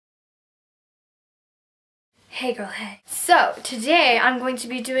Hey girl, hey. So today I'm going to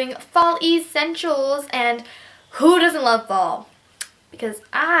be doing fall essentials, and who doesn't love fall? Because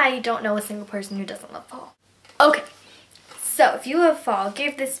I don't know a single person who doesn't love fall. Okay, so if you love fall,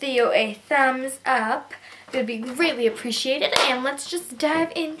 give this video a thumbs up. It would be greatly appreciated, and let's just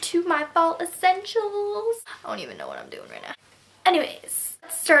dive into my fall essentials. I don't even know what I'm doing right now. Anyways,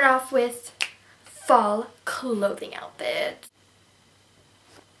 let's start off with fall clothing outfit.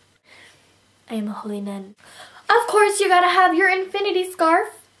 I am a holy nun. Of course, you gotta have your infinity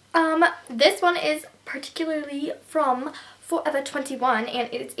scarf. This one is particularly from Forever 21, and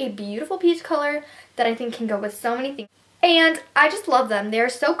it's a beautiful peach color that I think can go with so many things. And I just love them. They're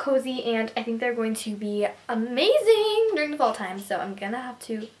so cozy, and I think they're going to be amazing during the fall time. So I'm gonna have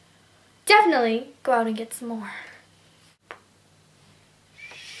to definitely go out and get some more.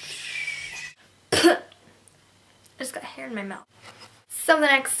 I just got hair in my mouth. So the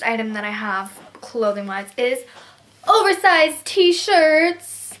next item that I have clothing-wise is oversized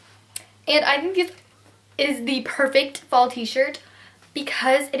t-shirts. And I think this is the perfect fall t-shirt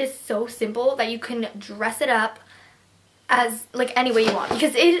because it is so simple that you can dress it up as like any way you want.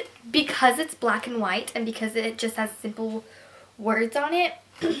 Because it's black and white and because it just has simple words on it,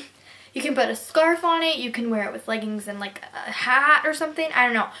 you can put a scarf on it, you can wear it with leggings and like a hat or something. I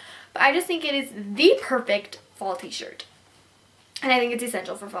don't know. But I just think it is the perfect fall t-shirt. And I think it's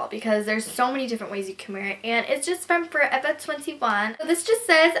essential for fall because there's so many different ways you can wear it. And it's just from Forever 21. So this just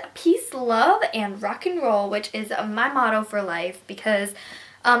says peace, love, and rock and roll, which is my motto for life because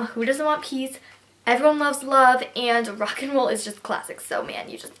who doesn't want peace? Everyone loves love, and rock and roll is just classic. So man,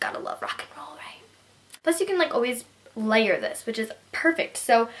 you just gotta love rock and roll, right? Plus you can like always layer this, which is perfect.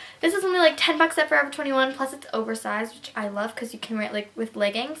 So this is only like 10 bucks at Forever 21, plus it's oversized, which I love because you can wear it like with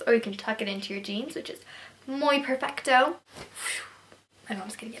leggings or you can tuck it into your jeans, which is muy perfecto. I know I'm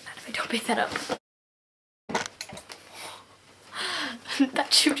just gonna get mad if I don't pick that up.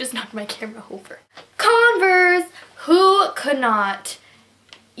 That shoe just knocked my camera over. Converse! Who could not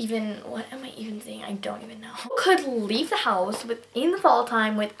even, what am I even saying? I don't even know. Who could leave the house in the fall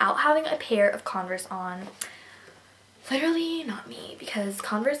time without having a pair of Converse on? Literally not me, because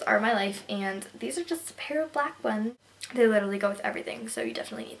Converse are my life, and these are just a pair of black ones. They literally go with everything, so you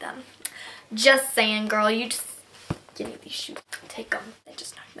definitely need them. Just saying, girl, you need these shoes. Take them. I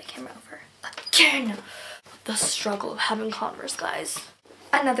just knocked my camera over. Again! The struggle of having Converse, guys.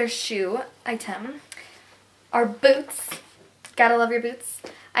 Another shoe item are boots. Gotta love your boots.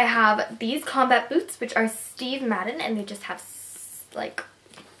 I have these combat boots, which are Steve Madden, and they just have like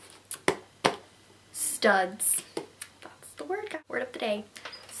studs. That's the word. Word of the day.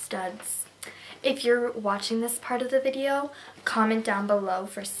 Studs. If you're watching this part of the video, comment down below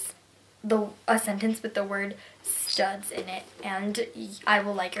for a sentence with the word studs in it, and I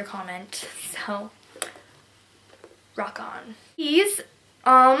will like your comment. So rock on. These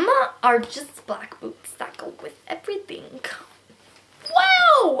are just black boots that go with everything.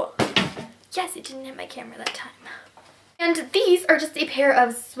 Wow! Yes, it didn't hit my camera that time. And these are just a pair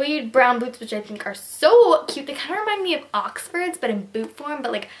of suede brown boots, which I think are so cute. They kind of remind me of Oxfords, but in boot form,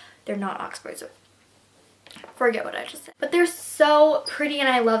 but like they're not Oxfords. So forget what I just said. But they're so pretty and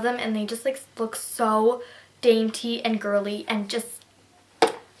I love them, and they just like look so dainty and girly and just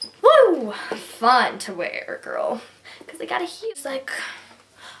woo, fun to wear, girl. Because they got a heel. It's like,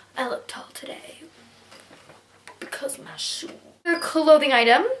 I look tall today because of my shoe. Their clothing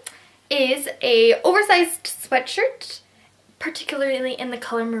item is a oversized sweatshirt, particularly in the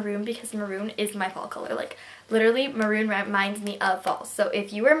color maroon because maroon is my fall color. Like literally maroon reminds me of fall. So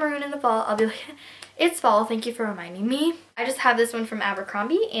if you wear maroon in the fall, I'll be like, it's fall, thank you for reminding me. I just have this one from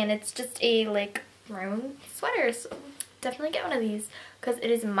Abercrombie, and it's just a like maroon sweater. So definitely get one of these because it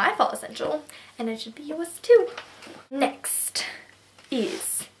is my fall essential and it should be yours too. Next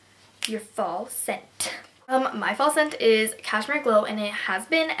is your fall scent. My fall scent is Cashmere Glow, and it has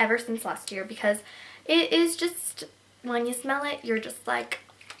been ever since last year because it is just, when you smell it, you're just like,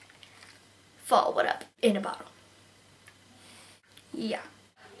 fall, what up, in a bottle. Yeah.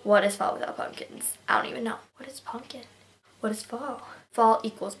 What is fall without pumpkins? I don't even know. What is pumpkin? What is fall? Fall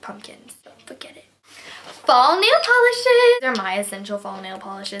equals pumpkins. Don't forget it. Fall nail polishes! They're my essential fall nail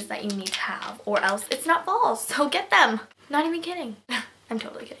polishes that you need to have, or else it's not fall, so get them. Not even kidding. I'm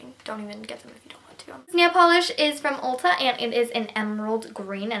totally kidding. Don't even get them if you don't want to. This nail polish is from Ulta, and it is an emerald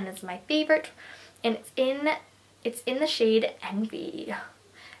green, and it's my favorite. And it's in the shade Envy.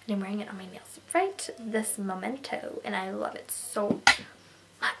 And I'm wearing it on my nails right this memento, and I love it so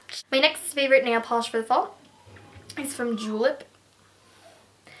much. My next favorite nail polish for the fall is from Julep,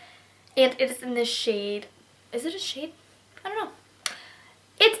 and it is in this shade. Is it a shade? I don't know.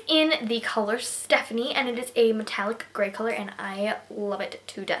 It's in the color Stephanie, and it is a metallic gray color, and I love it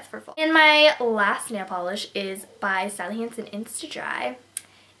to death for fall. And my last nail polish is by Sally Hansen Insta-Dry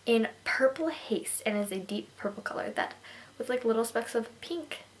in Purple Haste, and is a deep purple color that with like little specks of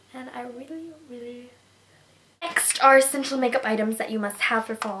pink, and I really. Next are essential makeup items that you must have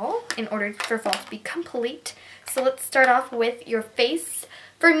for fall in order for fall to be complete. So let's start off with your face.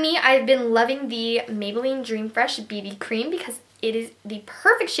 For me, I've been loving the Maybelline Dream Fresh BB Cream because it is the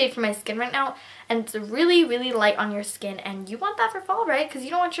perfect shade for my skin right now, and it's really light on your skin, and you want that for fall, right? Because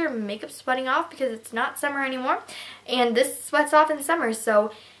you don't want your makeup sweating off because it's not summer anymore, and this sweats off in summer.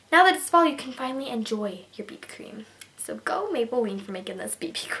 So now that it's fall, you can finally enjoy your BB cream. So go Maybelline for making this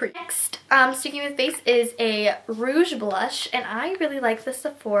BB cream. Next, sticking with face is a rouge blush, and I really like the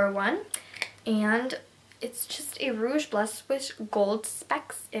Sephora one, and it's just a rouge blush with gold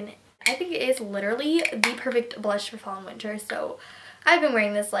specks in it. I think it is literally the perfect blush for fall and winter, so I've been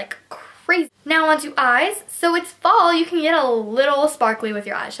wearing this like crazy. Now onto eyes. So it's fall, you can get a little sparkly with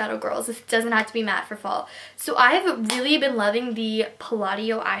your eyeshadow, girls. This doesn't have to be matte for fall. So I've really been loving the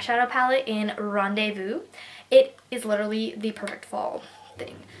Palladio eyeshadow palette in Rendezvous. It is literally the perfect fall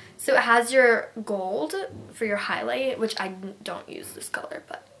thing. So it has your gold for your highlight, which I don't use this color,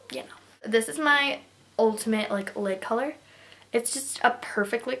 but you know. This is my ultimate like lid color. It's just a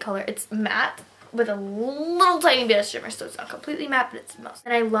perfect lid color. It's matte with a little tiny bit of shimmer, so it's not completely matte, but it's most.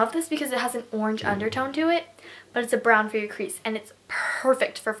 And I love this because it has an orange undertone to it, but it's a brown for your crease, and it's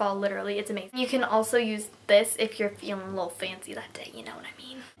perfect for fall, literally. It's amazing. You can also use this if you're feeling a little fancy that day, you know what I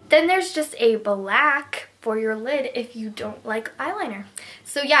mean. Then there's just a black for your lid if you don't like eyeliner.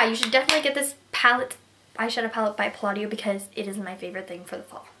 So yeah, you should definitely get this palette, eyeshadow palette by Palladio, because it is my favorite thing for the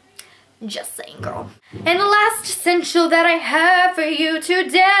fall. Just saying, girl. And the last essential that I have for you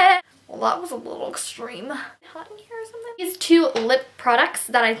today, well, that was a little extreme. Hot in here or something? These two lip products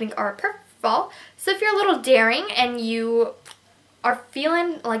that I think are perfect for fall. So if you're a little daring and you are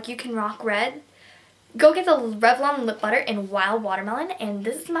feeling like you can rock red, go get the Revlon lip butter in Wild Watermelon, and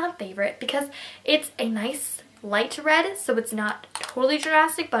this is my favorite because it's a nice light red, so it's not totally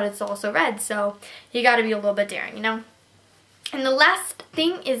drastic, but it's also red, so you gotta be a little bit daring, you know? And the last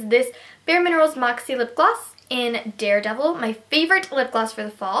thing is this Bare Minerals Moxie Lip Gloss in Daredevil, my favorite lip gloss for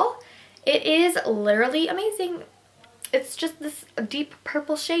the fall. It is literally amazing. It's just this deep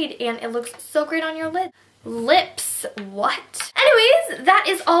purple shade, and it looks so great on your lid. Lips, what? Anyways, that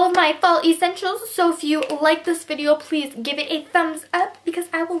is all of my fall essentials. So if you like this video, please give it a thumbs up because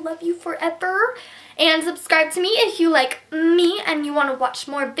I will love you forever. And subscribe to me if you like me and you want to watch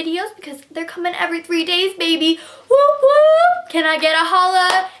more videos because they're coming every 3 days, baby. Woo woo! Can I get a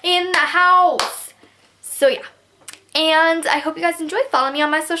holla in the house? So yeah. And I hope you guys enjoyed. Follow me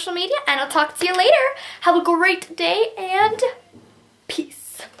on my social media and I'll talk to you later. Have a great day and peace.